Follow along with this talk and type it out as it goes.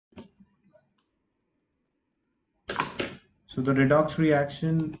So the redox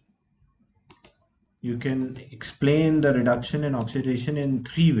reaction, you can explain the reduction and oxidation in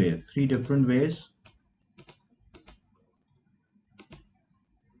three different ways.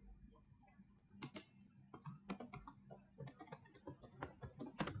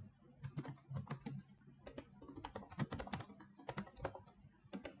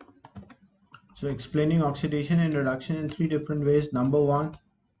 So explaining oxidation and reduction in three different ways. Number one,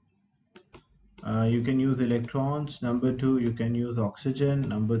 you can use electrons. Number two, you can use oxygen.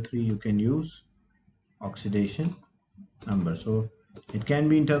 Number three, you can use oxidation number. So it can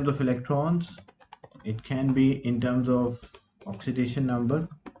be in terms of electrons, it can be in terms of oxidation number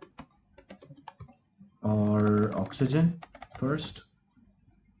or oxygen first,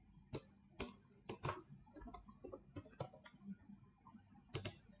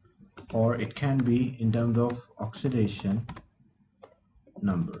 or it can be in terms of oxidation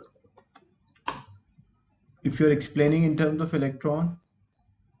number. If you're explaining in terms of electron,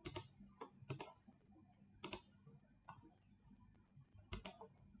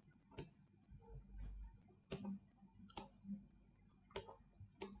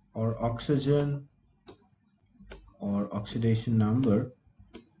 or oxygen or oxidation number,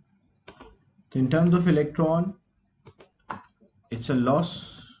 in terms of electron, it's a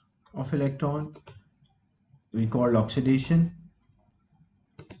loss of electron, we call oxidation.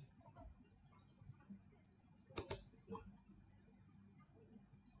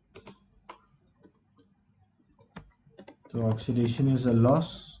 So oxidation is a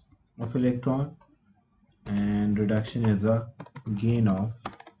loss of electron and reduction is a gain of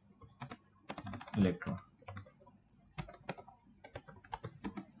electron.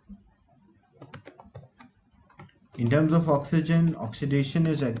 In terms of oxygen, oxidation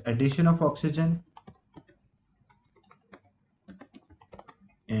is addition of oxygen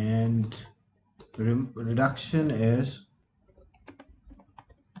and reduction is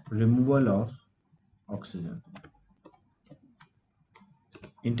removal of oxygen.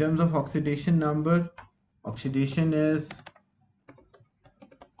 In terms of oxidation number, oxidation is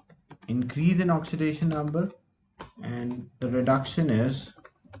increase in oxidation number and the reduction is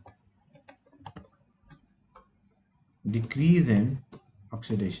decrease in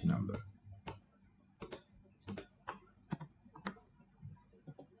oxidation number.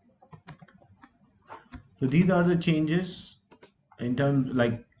 So these are the changes in terms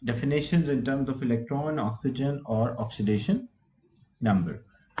like definitions in terms of electron, oxygen or oxidation number.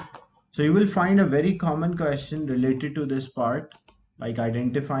 So you will find a very common question related to this part, like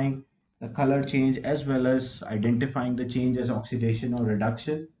identifying the color change as well as identifying the change as oxidation or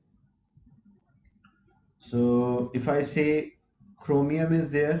reduction. So if I say chromium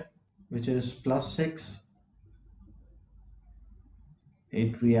is there, which is +6,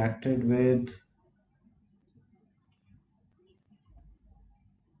 it reacted with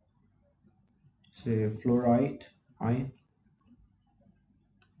say fluorite ion,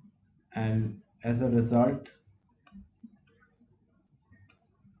 and as a result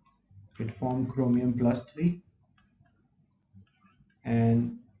it formed chromium +3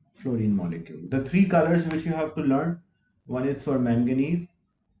 and fluorine molecule. The three colors which you have to learn, one is for manganese,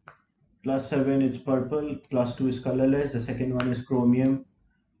 +7 is purple, +2 is colorless, the second one is chromium,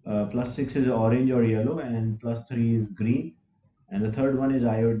 +6 is orange or yellow, and +3 is green, and the third one is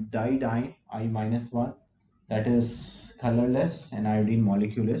iodide I-1, that is colorless, and iodine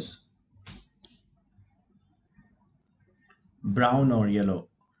molecule is brown or yellow.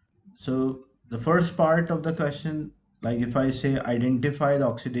 So the first part of the question, like if I say identify the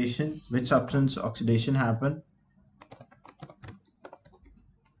oxidation, which substance oxidation happen,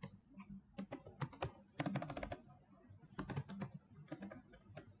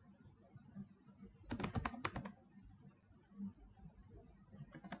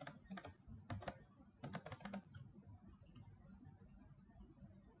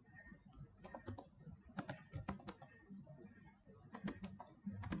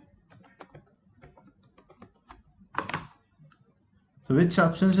 so which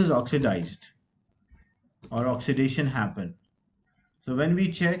substance is oxidized or oxidation happen? So when we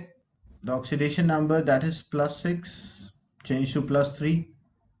check the oxidation number, that is +6 change to +3.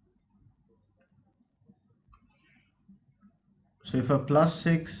 So if a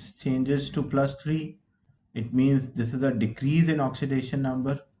 +6 changes to +3, it means this is a decrease in oxidation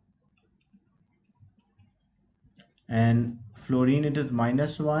number. And fluorine, it is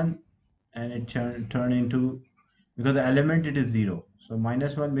 -1 and it turn into, because the element it is 0. So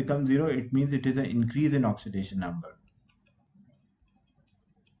 -1 becomes 0, it means it is an increase in oxidation number.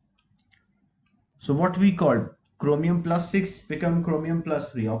 So what we call chromium +6 become chromium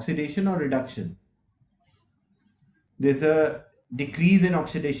 +3, oxidation or reduction? there's a decrease in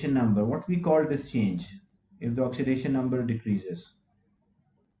oxidation number. What we call this change if the oxidation number decreases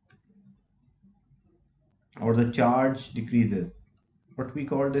or the charge decreases? What we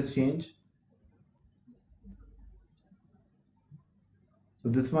call this change? So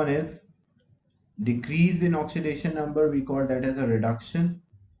this one is decrease in oxidation number. We call that as a reduction.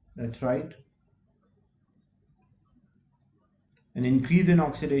 That's right. An increase in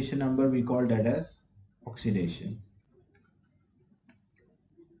oxidation number, we call that as oxidation.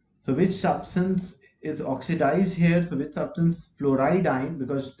 So which substance is oxidized here? So which substance? Fluoride ion,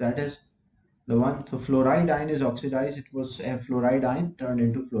 because that is the one. So fluoride ion is oxidized. It was a fluoride ion turned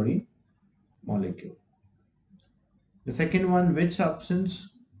into fluorine molecule. The second one, which substance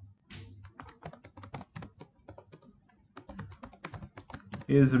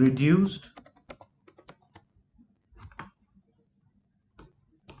is reduced?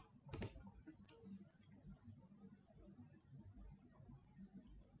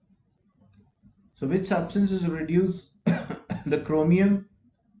 So which substance is reduced? The chromium.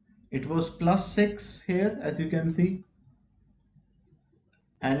 It was +6 here, as you can see,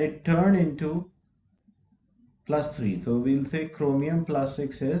 and it turned into +3. So we'll say chromium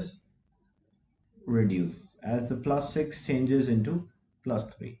 +6 is reduced as the +6 changes into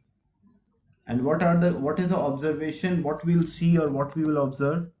 +3. And what is the observation? What we'll see or what we will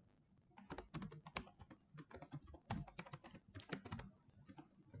observe?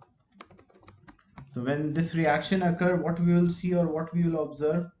 So when this reaction occur, what we will see or what we will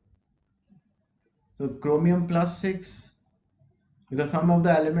observe? So chromium +6, because some of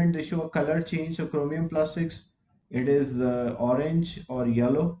the element they show a color change. So chromium +6, it is orange or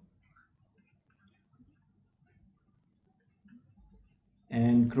yellow,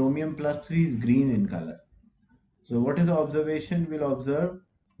 and chromium +3 is green in color. So what is the observation? We'll observe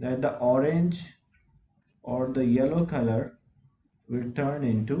that the orange or the yellow color will turn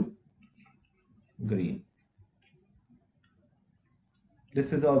into green.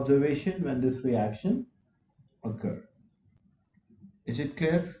 This is the observation when this reaction occurs. Is it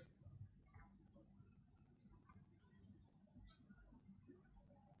clear?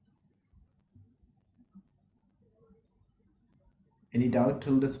 Any doubt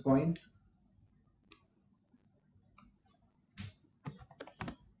till this point?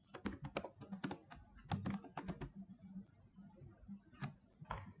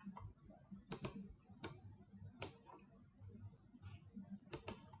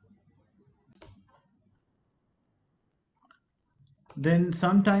 Then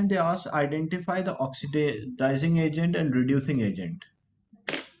sometime they ask identify the oxidizing agent and reducing agent.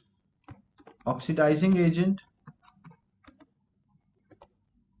 Oxidizing agent,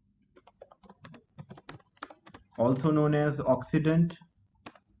 also known as oxidant.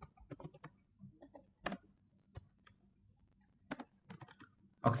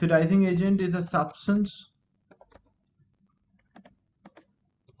 Oxidizing agent is a substance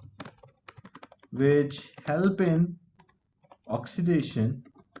which help in oxidation.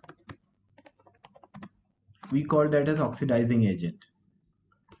 We call that as oxidizing agent.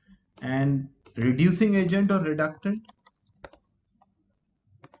 And reducing agent or reductant,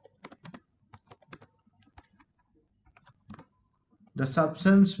 the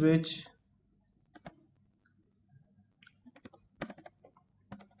substance which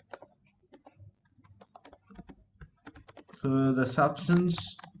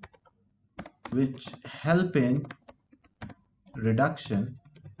help in reduction,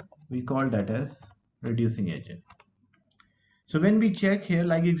 we call that as reducing agent. So when we check here,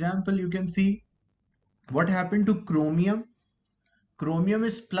 like example, you can see what happened to chromium. Chromium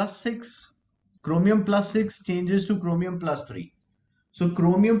is +6. Chromium +6 changes to chromium +3. So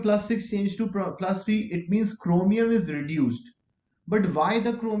chromium +6 changed to +3. It means chromium is reduced. But why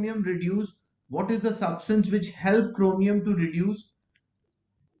the chromium reduced? What is the substance which help chromium to reduce?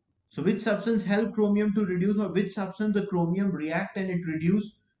 So which substance help chromium to reduce, or which substance the chromium react and it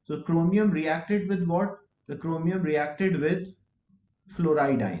reduce? So chromium reacted with what? The chromium reacted with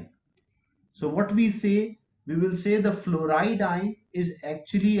fluoride ion. So what we say, we will say the fluoride ion is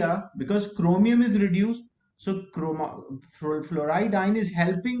actually because chromium is reduced, so fluoride ion is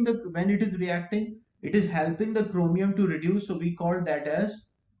helping when it is reacting, it is helping the chromium to reduce. So we call that as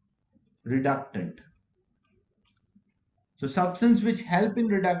reductant. So substance which help in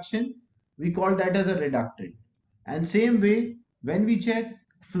reduction, we call that as a reductant. And same way, when we check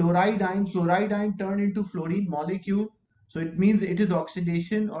fluoride ion turn into fluorine molecule. So it means it is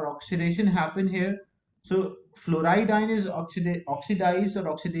oxidation or oxidation happen here. So fluoride ion is oxidized or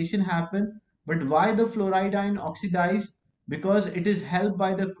oxidation happen. But why the fluoride ion oxidized? Because it is helped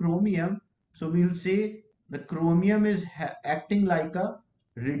by the chromium. So we'll say the chromium is acting like a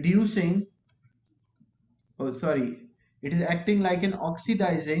reducing, oh sorry, it is acting like an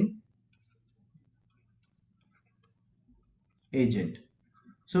oxidizing agent.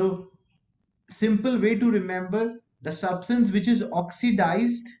 So simple way to remember, the substance which is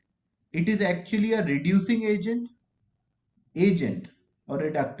oxidized, it is actually a reducing agent or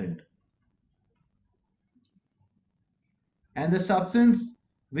reductant, and the substance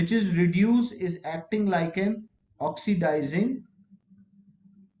which is reduced is acting like an oxidizing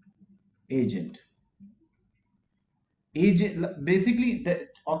agent. Agent, basically the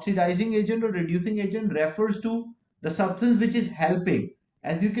oxidizing agent or reducing agent refers to the substance which is helping.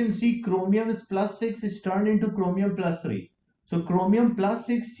 As you can see, chromium is +6 is turned into chromium +3. So chromium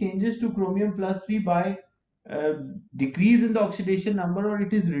 +6 changes to chromium +3 by uh, decrease in the oxidation number, or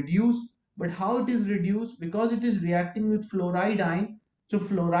it is reduced. But how it is reduced? Because it is reacting with fluoride ion. So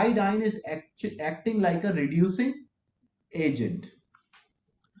fluoride ion is acting like a reducing agent.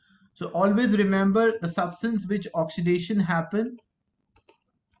 So always remember, the substance which oxidation happen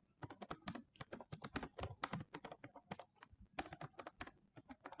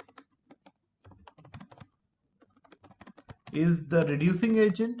is the reducing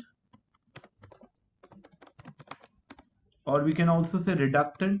agent, or we can also say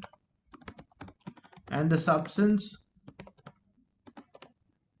reductant, and the substance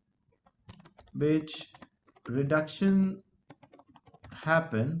which reduction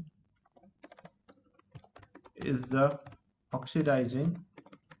happen is the oxidizing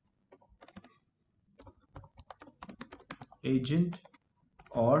agent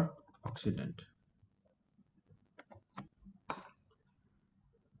or oxidant.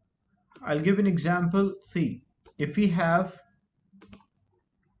 I'll give an example. See, if we have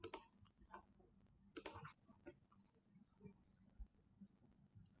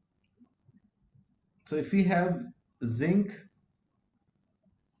if we have zinc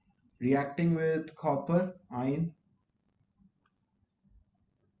reacting with copper ion,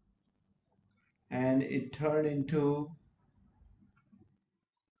 and it turned into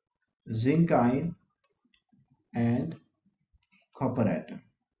zinc ion and copper atom.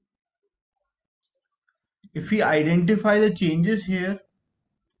 If we identify the changes here,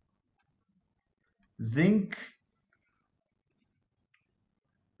 zinc,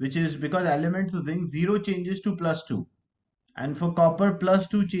 which is because elements of zinc, 0 changes to +2, and for copper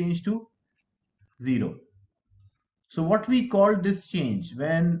 +2 change to 0. So what we call this change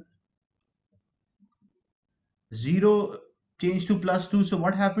when 0 change to +2, so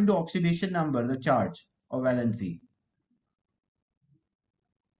what happened to oxidation number, the charge or valency?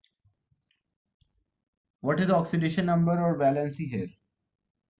 What is the oxidation number or valency here?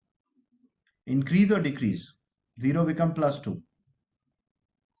 Increase or decrease? 0 become +2.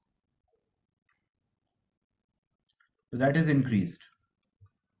 So that is increased.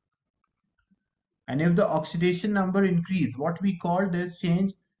 And if the oxidation number increase, what we call this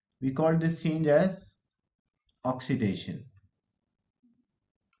change? We call this change as oxidation.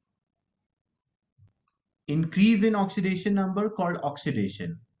 Increase in oxidation number called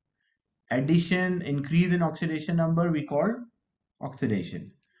oxidation. Addition, increase in oxidation number we call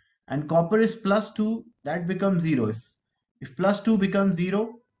oxidation. And copper is +2, that becomes 0. If +2 becomes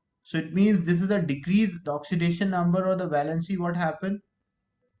 0, so it means this is a decrease, the oxidation number or the valency, what happened?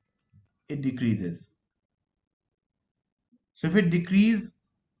 It decreases. So if it decreases,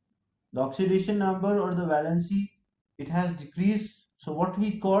 the oxidation number or the valency, it has decreased. So what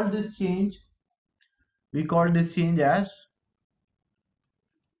we call this change? We call this change as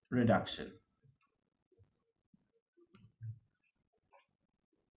reduction.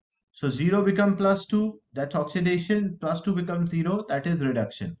 So 0 become +2, that's oxidation, +2 becomes 0, that is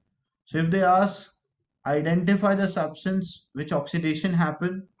reduction. So if they ask, identify the substance which oxidation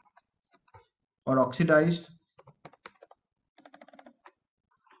happened or oxidized,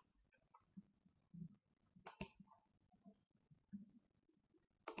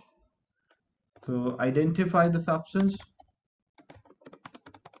 so identify the substance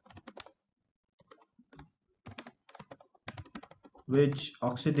which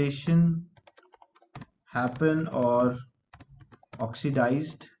oxidation happen or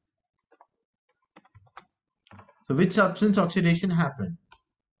oxidized. So which substance oxidation happened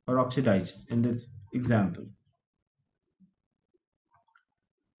or oxidized in this example?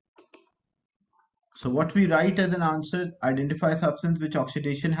 So what we write as an answer, identify substance which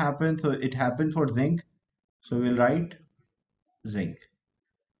oxidation happened. So it happened for zinc. So we'll write zinc.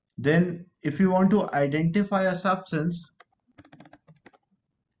 Then if you want to identify a substance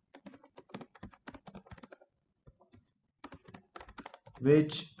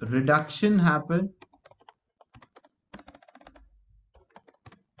which reduction happened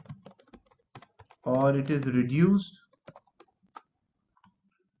or it is reduced.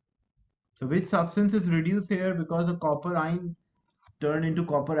 So which substance is reduced here? Because the copper ion turned into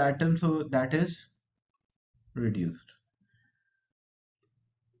copper atom, so that is reduced.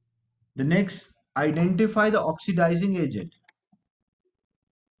 The next, identify the oxidizing agent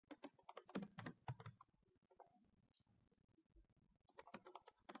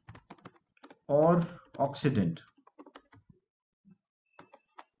or oxidant.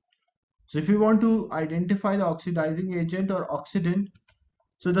 So if you want to identify the oxidizing agent or oxidant,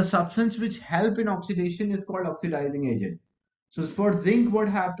 so the substance which help in oxidation is called oxidizing agent. So for zinc, what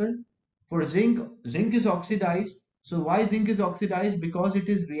happened? For zinc is oxidized. So why zinc is oxidized? Because it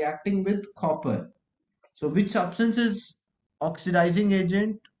is reacting with copper. So which substance is oxidizing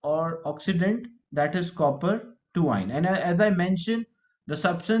agent or oxidant? That is copper 2 ion. And as I mentioned, the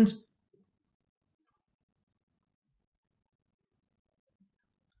substance,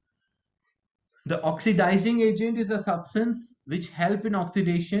 the oxidizing agent is a substance which help in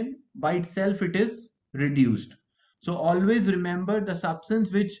oxidation. By itself, it is reduced. So always remember the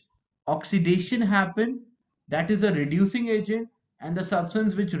substance which oxidation happen, that is a reducing agent, and the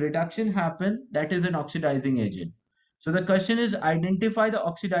substance which reduction happen, that is an oxidizing agent. So the question is identify the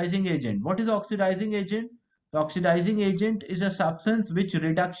oxidizing agent. What is oxidizing agent? The oxidizing agent is a substance which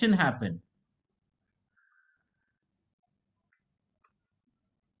reduction happen.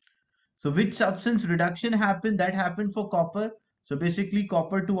 So which substance reduction happened? That happened for copper. So basically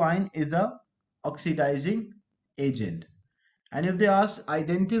copper to iron is a oxidizing agent. And if they ask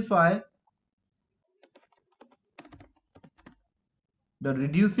identify the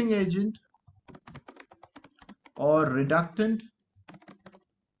reducing agent or reductant.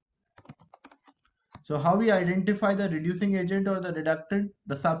 So how we identify the reducing agent or the reductant?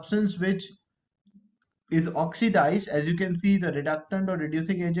 The substance which is oxidized, as you can see, the reductant or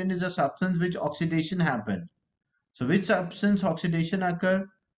reducing agent is a substance which oxidation happen. So which substance oxidation occur?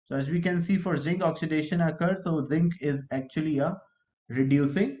 So as we can see for zinc oxidation occur. So zinc is actually a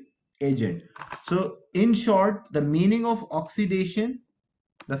reducing agent. So in short, the meaning of oxidation,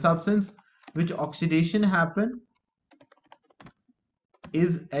 the substance which oxidation happen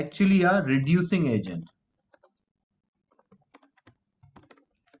is actually a reducing agent.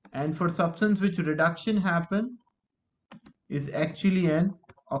 And for substance which reduction happen is actually an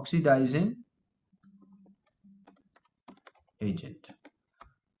oxidizing agent.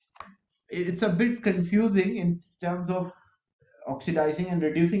 It's a bit confusing in terms of oxidizing and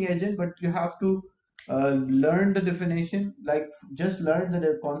reducing agent, but you have to learn the definition, like just learn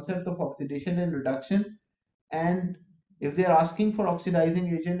the concept of oxidation and reduction. And if they are asking for oxidizing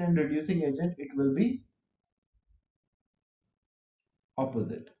agent and reducing agent, it will be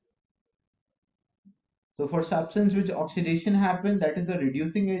opposite. So for substance which oxidation happen, that is a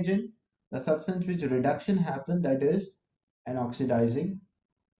reducing agent. The substance which reduction happen, that is an oxidizing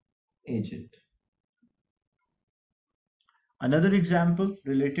agent. Another example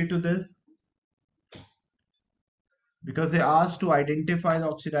related to this, because they asked to identify the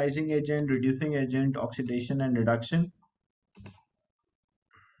oxidizing agent, reducing agent, oxidation and reduction.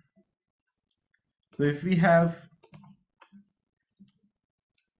 So if we have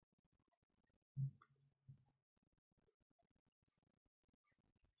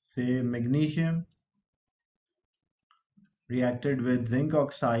say magnesium reacted with zinc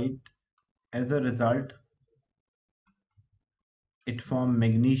oxide, as a result it formed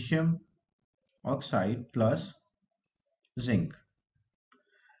magnesium oxide plus zinc.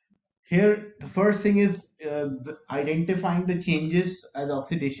 Here the first thing is identifying the changes as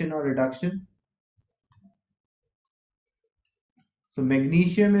oxidation or reduction. So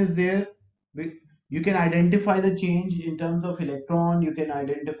magnesium is there. You can identify the change in terms of electron, you can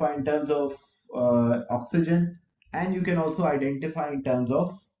identify in terms of oxygen, and you can also identify in terms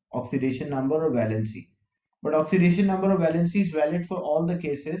of oxidation number or valency. But oxidation number or valency is valid for all the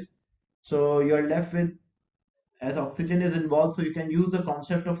cases. So you're left with, as oxygen is involved, so you can use the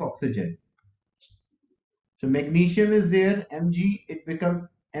concept of oxygen. So magnesium is there, Mg, it becomes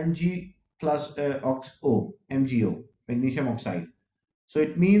Mg plus MgO, magnesium oxide. So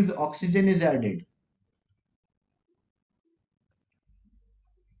it means oxygen is added.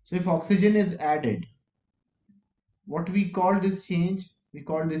 So if oxygen is added, what we call this change? We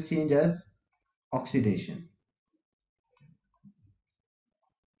call this change as oxidation.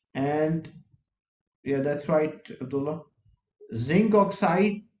 And yeah, that's right, Abdullah. Zinc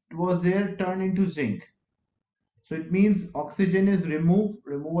oxide was there, turned into zinc. So it means oxygen is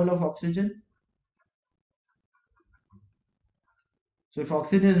removal of oxygen. So if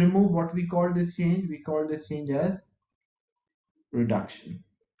oxygen is removed, what we call this change? We call this change as reduction.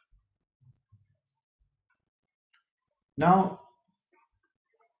 Now,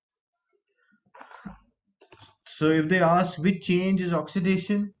 so if they ask which change is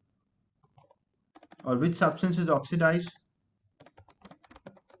oxidation or which substance is oxidized,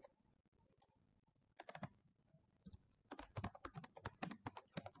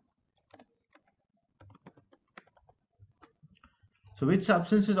 so which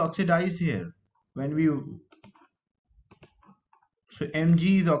substance is oxidized here? When we, so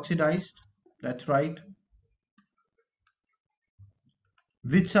Mg is oxidized, that's right.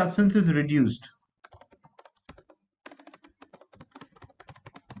 Which substance is reduced?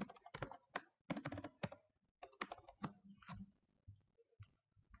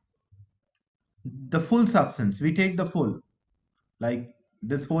 The full substance. We take the full, like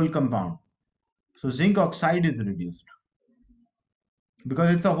this whole compound. So zinc oxide is reduced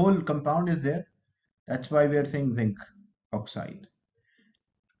because it's a whole compound is there. That's why we are saying zinc oxide.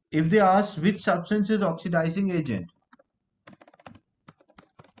 If they ask which substance is oxidizing agent,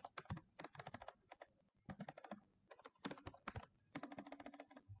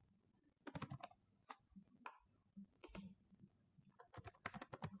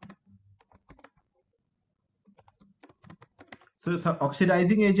 so it's an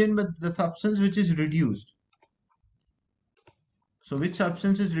oxidizing agent, but the substance which is reduced. So which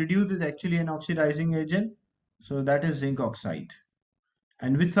substance is reduced is actually an oxidizing agent. So that is zinc oxide.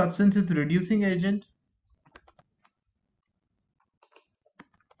 And which substance is reducing agent?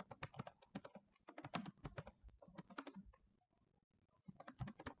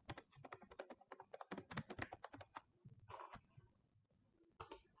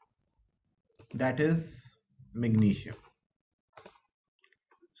 That is magnesium.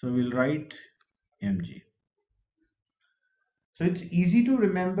 So we'll write Mg. So it's easy to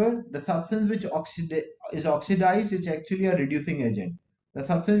remember the substance which is oxidized is actually a reducing agent. The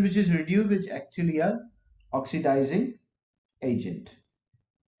substance which is reduced is actually a oxidizing agent.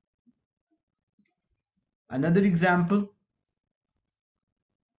 Another example.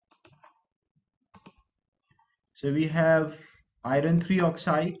 So we have iron 3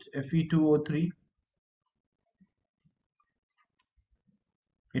 oxide, Fe2O3.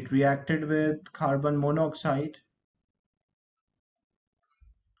 It reacted with carbon monoxide.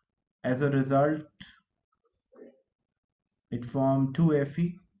 As a result, it formed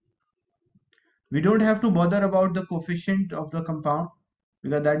 2Fe. We don't have to bother about the coefficient of the compound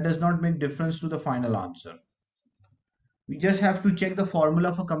because that does not make difference to the final answer. We just have to check the formula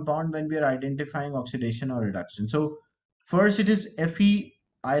of a compound when we are identifying oxidation or reduction. So first it is Fe,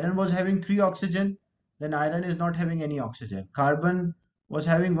 iron was having 3 oxygen, then iron is not having any oxygen. Carbon was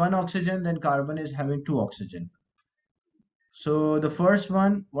having 1 oxygen, then carbon is having 2 oxygen. So the first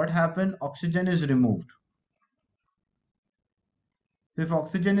one, what happened? Oxygen is removed. So if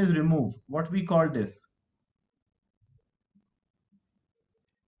oxygen is removed, what we call this?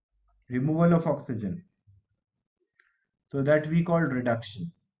 Removal of oxygen. So that we call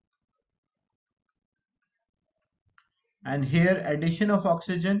reduction. And here addition of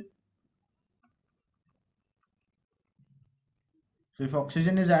oxygen. So if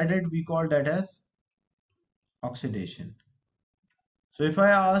oxygen is added, we call that as oxidation. So if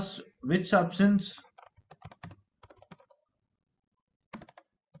I ask which substance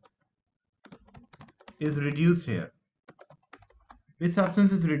is reduced here, which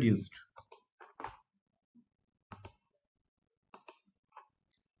substance is reduced?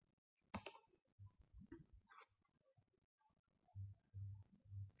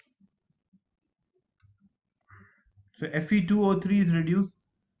 So Fe2O3 is reduced,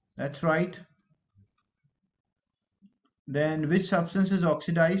 that's right. Then which substance is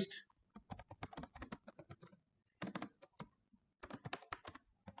oxidized?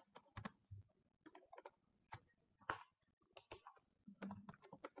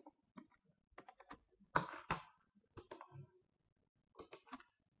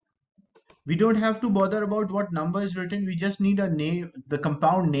 We don't have to bother about what number is written, we just need a name, the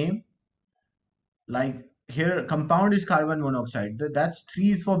compound name. Like here, compound is carbon monoxide, that's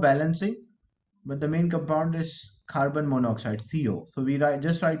 3 is for balancing, but the main compound is carbon monoxide, CO. So we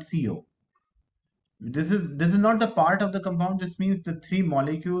just write CO. This is not the part of the compound. This means the 3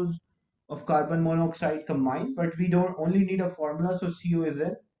 molecules of carbon monoxide combined, but we don't only need a formula. So CO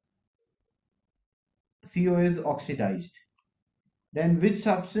is oxidized. Then which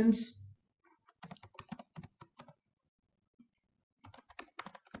substance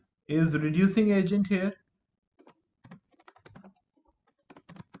is reducing agent here?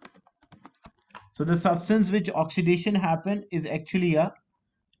 So the substance which oxidation happen is actually a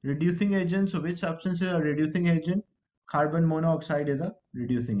reducing agent. So which substance is a reducing agent? Carbon monoxide is a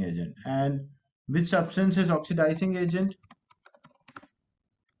reducing agent. And Which substance is oxidizing agent?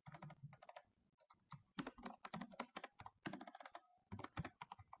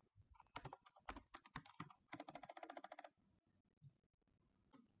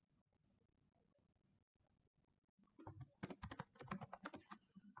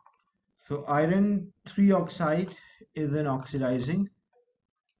 So iron 3 oxide is an oxidizing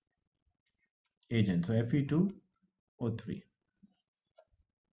agent. So Fe2O3.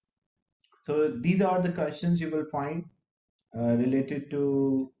 So these are the questions you will find related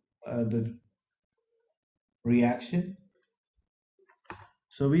to the reaction.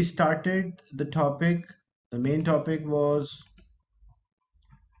 So we started the topic. The main topic was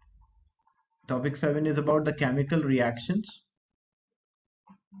topic 7 is about the chemical reactions.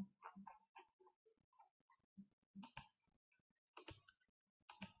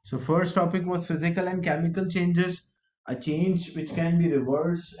 So first topic was physical and chemical changes, a change which can be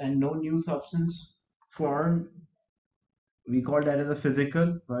reversed and no new substance formed. We call that as a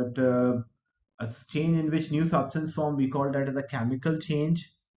physical, but a change in which new substance form, we call that as a chemical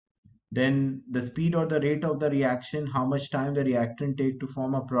change. Then the speed or the rate of the reaction, how much time the reactant take to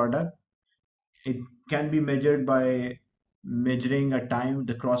form a product. It can be measured by measuring a time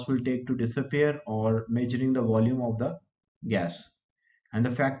the cross will take to disappear or measuring the volume of the gas. And the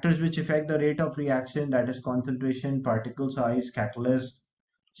factors which affect the rate of reaction, that is concentration, particle size, catalyst,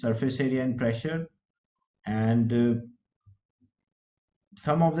 surface area and pressure. And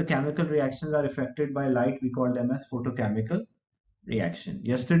some of the chemical reactions are affected by light. We call them as photochemical reaction.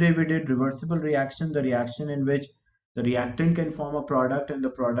 Yesterday we did reversible reaction, the reaction in which the reactant can form a product and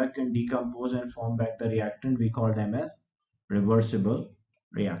the product can decompose and form back the reactant. We call them as reversible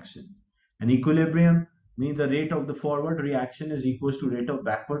reaction. And equilibrium means the rate of the forward reaction is equals to rate of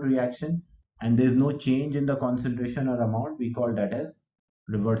backward reaction and there is no change in the concentration or amount. We call that as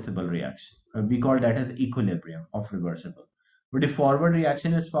reversible reaction. We call that as equilibrium of reversible. But if forward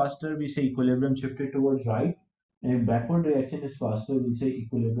reaction is faster, we say equilibrium shifted towards right. And if backward reaction is faster, we'll say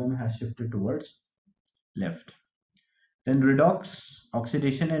equilibrium has shifted towards left. Then redox,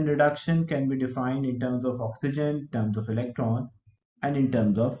 oxidation and reduction can be defined in terms of oxygen, terms of electron, and in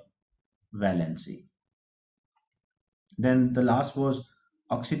terms of valency. Then the last was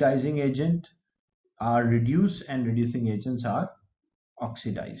oxidizing agent are reduced and reducing agents are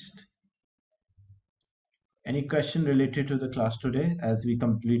oxidized. Any question related to the class today as we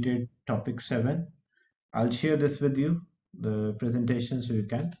completed topic 7? I'll share this with you, the presentation, so you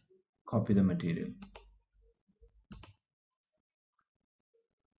can copy the material.